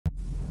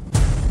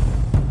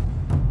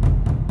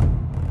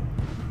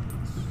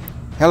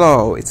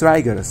Hello, it's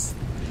Rigers.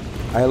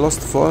 I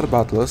lost 4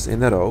 battles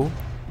in a row,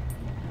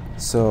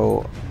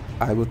 so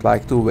I would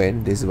like to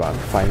win this one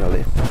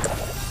finally.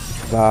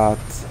 But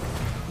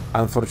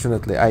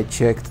unfortunately I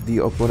checked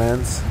the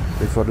opponents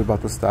before the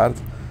battle start,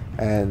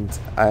 and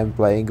I'm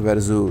playing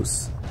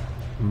versus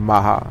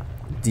Maha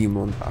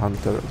Demon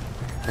Hunter,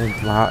 and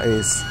Maha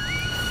is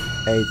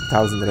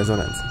 8000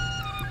 resonance.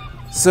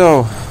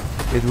 So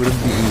it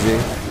wouldn't be easy,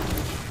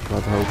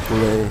 but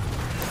hopefully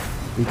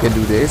we can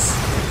do this.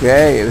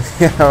 Okay,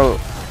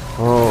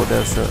 oh,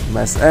 there's a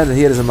mess. And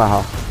here is a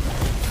Maha.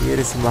 Here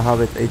is Maha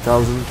with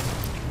 8000.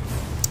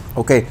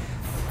 Okay,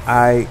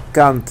 I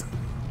can't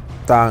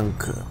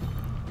tank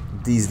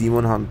these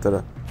Demon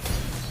Hunter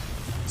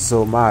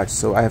so much,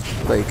 so I have to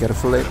play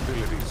carefully.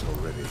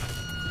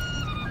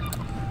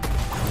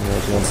 Yeah,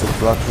 there's a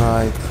Black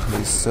Knight,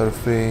 he's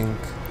surfing,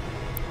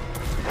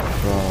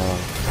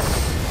 but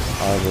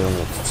I will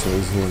not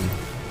chase him.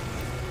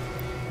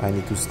 I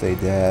need to stay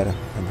there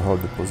and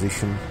hold the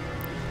position.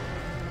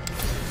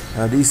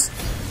 These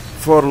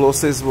 4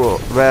 losses were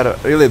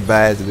really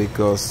bad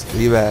because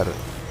we were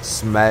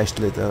smashed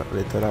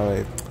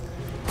literally.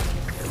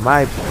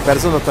 My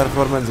personal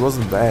performance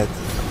wasn't bad.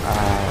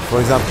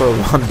 For example,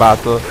 one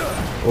battle.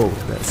 Oh,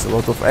 there's a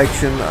lot of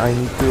action. I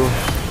need to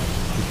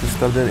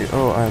stop them.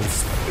 Oh, I'm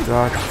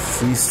stuck.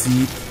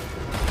 CC.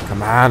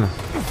 Come on.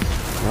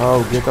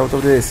 No, get out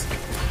of this.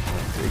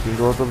 Taking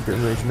a lot of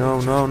damage. No,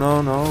 no,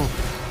 no, no.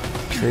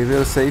 They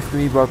will save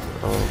me, but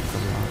oh,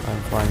 come on.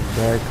 I'm flying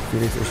back.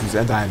 Finish issues,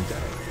 and I'm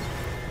dead.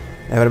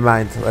 Never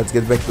mind. Let's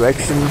get back to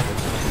action.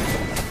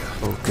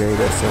 Okay,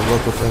 there's a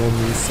lot of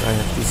enemies. I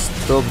have to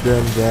stop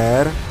them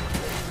there.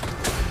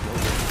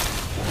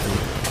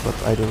 But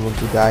I don't want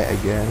to die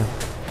again.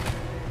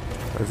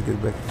 Let's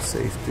get back to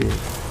safety.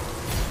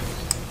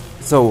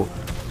 So,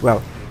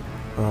 well,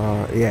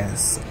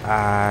 yes,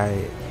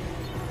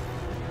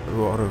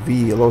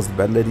 we lost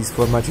badly these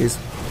 4 matches,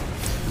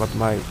 but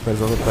my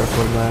personal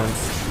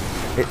performance,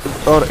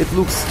 it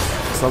looks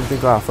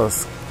something like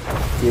first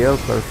kill,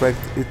 perfect.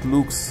 It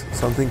looks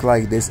something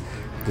like this,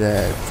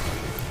 that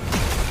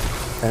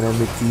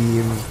enemy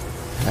team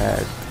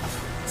had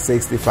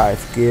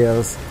 65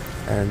 kills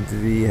and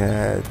we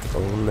had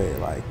only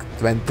like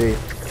 20,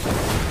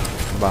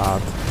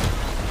 but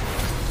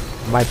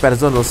my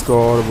personal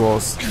score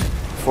was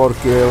 4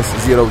 kills,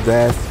 0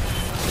 death.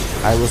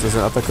 I was as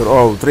an attacker,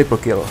 oh, triple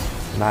kill,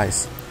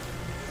 nice.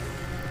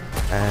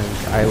 And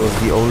I was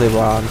the only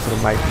one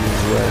from my team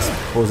who has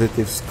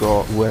positive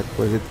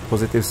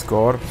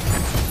score.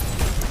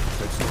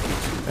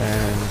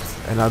 And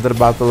another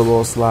battle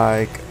was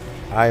like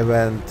I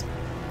went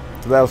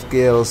 12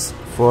 kills,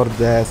 4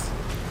 death,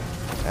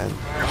 and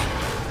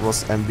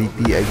was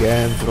MVP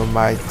again from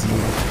my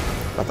team.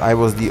 But I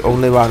was the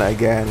only one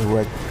again who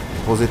had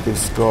positive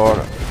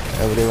score.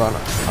 Everyone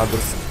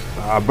others,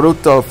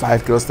 brutal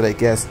 5 kill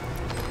streak, yes,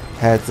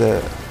 had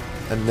a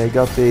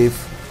negative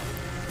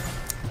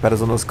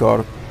personal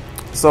score.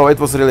 So it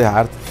was really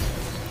hard.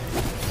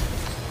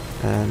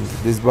 And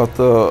this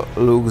battle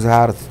looks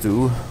hard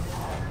too.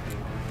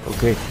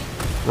 Okay,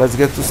 let's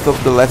get to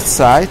stop the left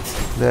side.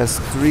 There's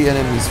 3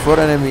 enemies, 4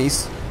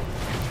 enemies,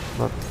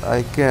 but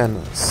I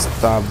can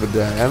stop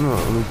them.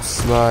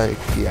 Looks like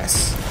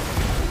yes.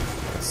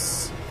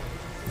 Yes.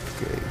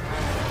 Okay.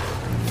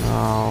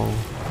 Now.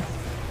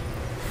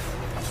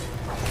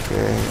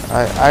 Okay.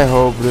 I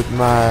hope that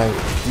my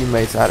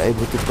teammates are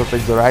able to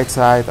protect the right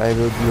side. I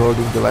will be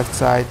holding the left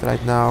side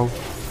right now.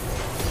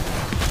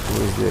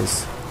 Who is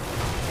this?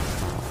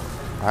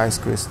 Ice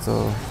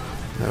crystal.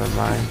 Never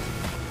mind.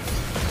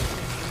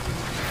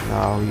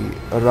 Now he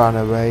ran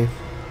away.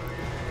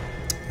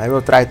 I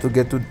will try to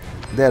get to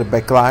their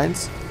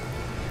backlines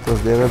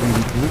because they will be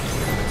with me.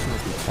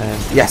 And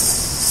yes,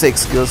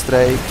 6 kill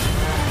streak.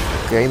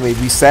 Okay,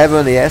 maybe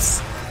 7.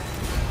 Yes,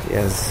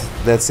 yes,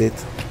 that's it.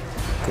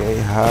 Okay,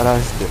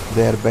 harass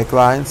their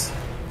backlines.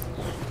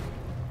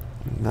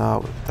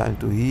 Now time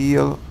to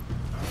heal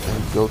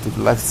and go to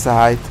the left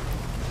side.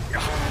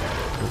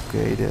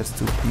 Okay, there's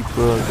 2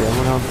 people.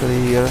 Demon Hunter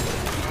here.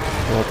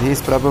 But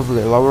he's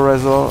probably lower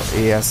Reso.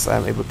 Yes,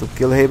 I'm able to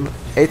kill him.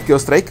 8 kill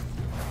streak.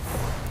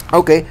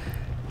 Okay,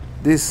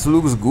 this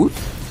looks good.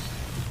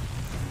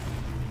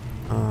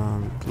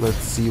 Let's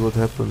see what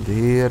happened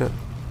here.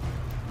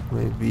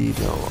 Maybe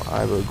no,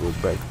 I will go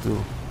back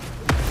to.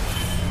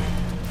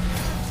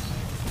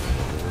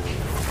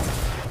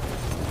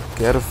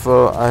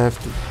 Careful, I have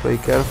to play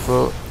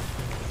careful.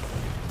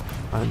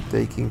 I'm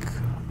taking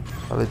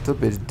a little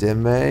bit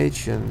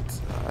damage and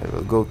I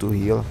will go to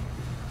heal.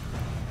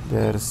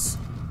 There's,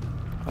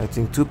 I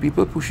think, 2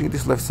 people pushing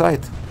this left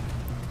side.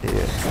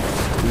 Yeah,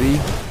 3.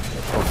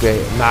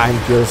 Okay, 9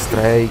 kill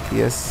streak.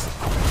 Yes,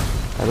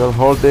 I will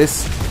hold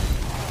this.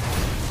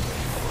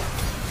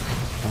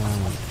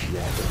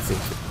 Yeah, that's it.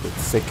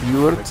 It's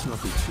secured.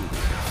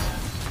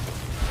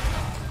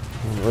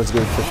 Let's go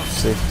to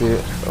safety.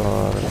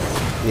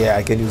 Yeah,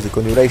 I can use the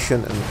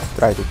conjuration and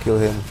try to kill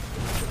him.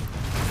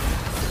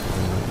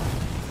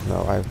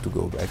 Now I have to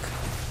go back.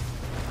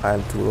 I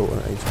am too low on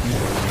HP.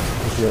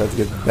 Okay, let's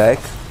get back.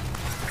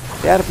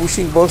 They are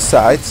pushing both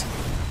sides,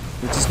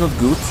 which is not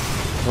good.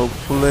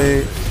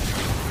 Hopefully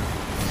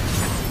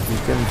we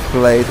can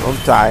play it on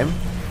time.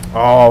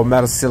 Oh,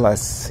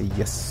 merciless.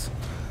 Yes.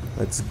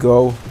 Let's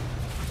go.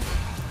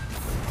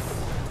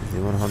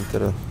 Demon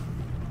Hunter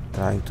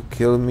trying to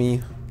kill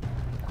me.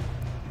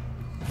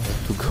 I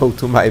have to go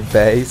to my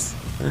base.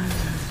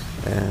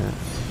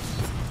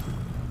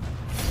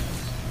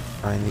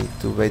 I need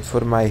to wait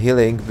for my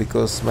healing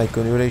because my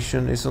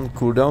conjuration is on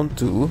cooldown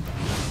too.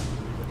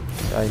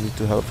 I need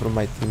to help from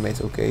my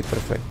teammates. Okay,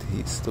 perfect.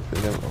 He's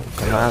stopping them. Oh,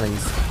 come on,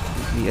 he's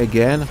me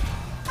again.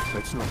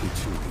 Let's not be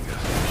too eager.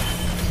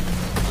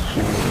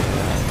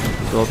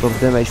 A lot of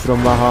damage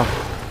from Maha.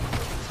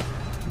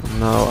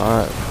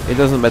 Now, it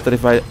doesn't matter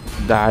if I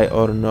die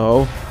or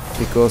no,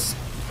 because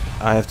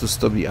I have to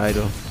stop the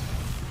idol.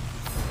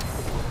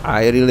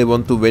 I really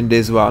want to win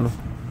this one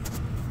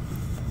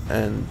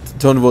and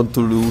don't want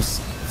to lose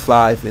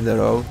 5 in a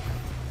row.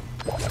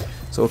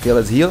 So okay,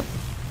 let's heal.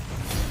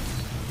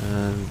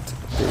 And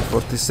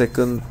 40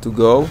 seconds to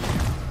go.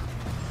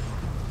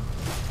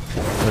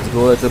 Let's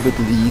go a little bit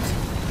lead.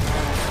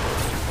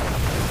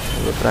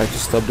 I will try to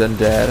stop them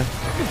there.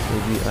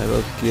 Maybe I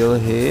will kill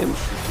him.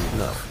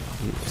 No,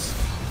 he was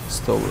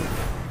stolen.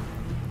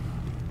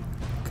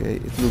 Okay,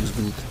 it looks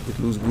good. It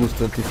looks good.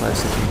 25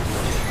 seconds.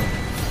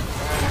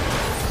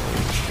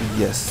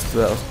 Yes,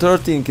 12,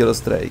 13 kill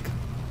streak.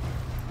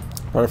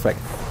 Perfect.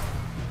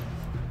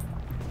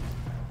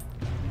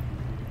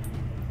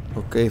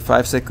 Okay,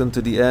 5 seconds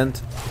to the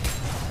end.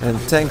 And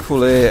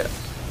thankfully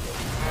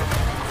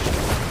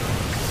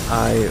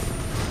I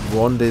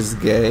won this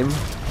game.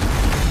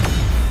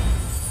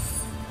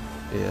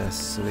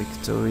 Yes,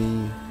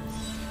 victory.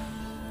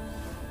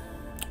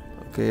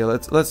 Okay,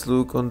 let's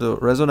look on the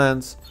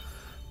resonance.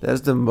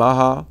 There's the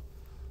Maha.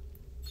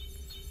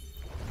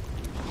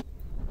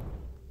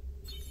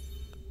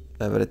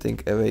 Everything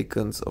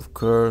awakens, of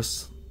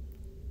course.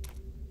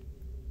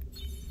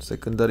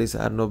 Secondaries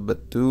are not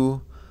bad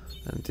too.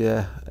 And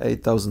yeah,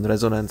 8000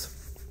 resonance.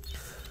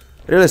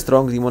 Really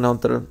strong Demon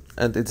Hunter,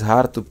 and it's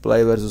hard to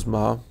play versus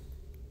Maha.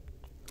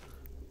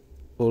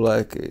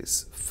 Oleg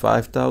is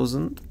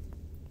 5000.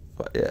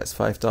 Yes,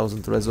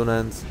 5000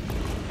 resonance.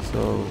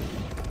 So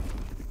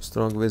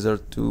strong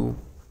wizard too.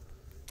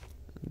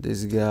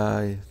 This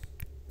guy,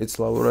 it's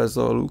low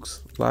Reso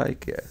looks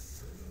like, yeah.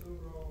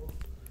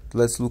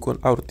 Let's look on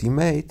our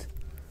teammate.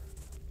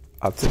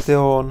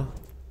 Aceteon.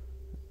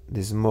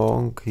 This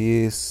monk,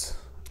 he is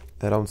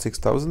around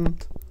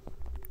 6000.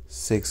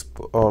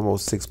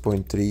 Almost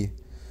 6.3.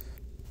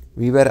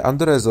 We were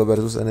under Reso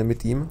versus enemy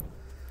team.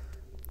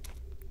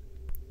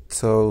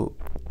 So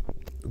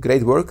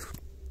great work,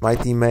 my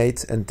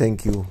teammates, and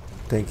thank you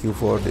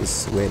for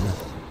this win.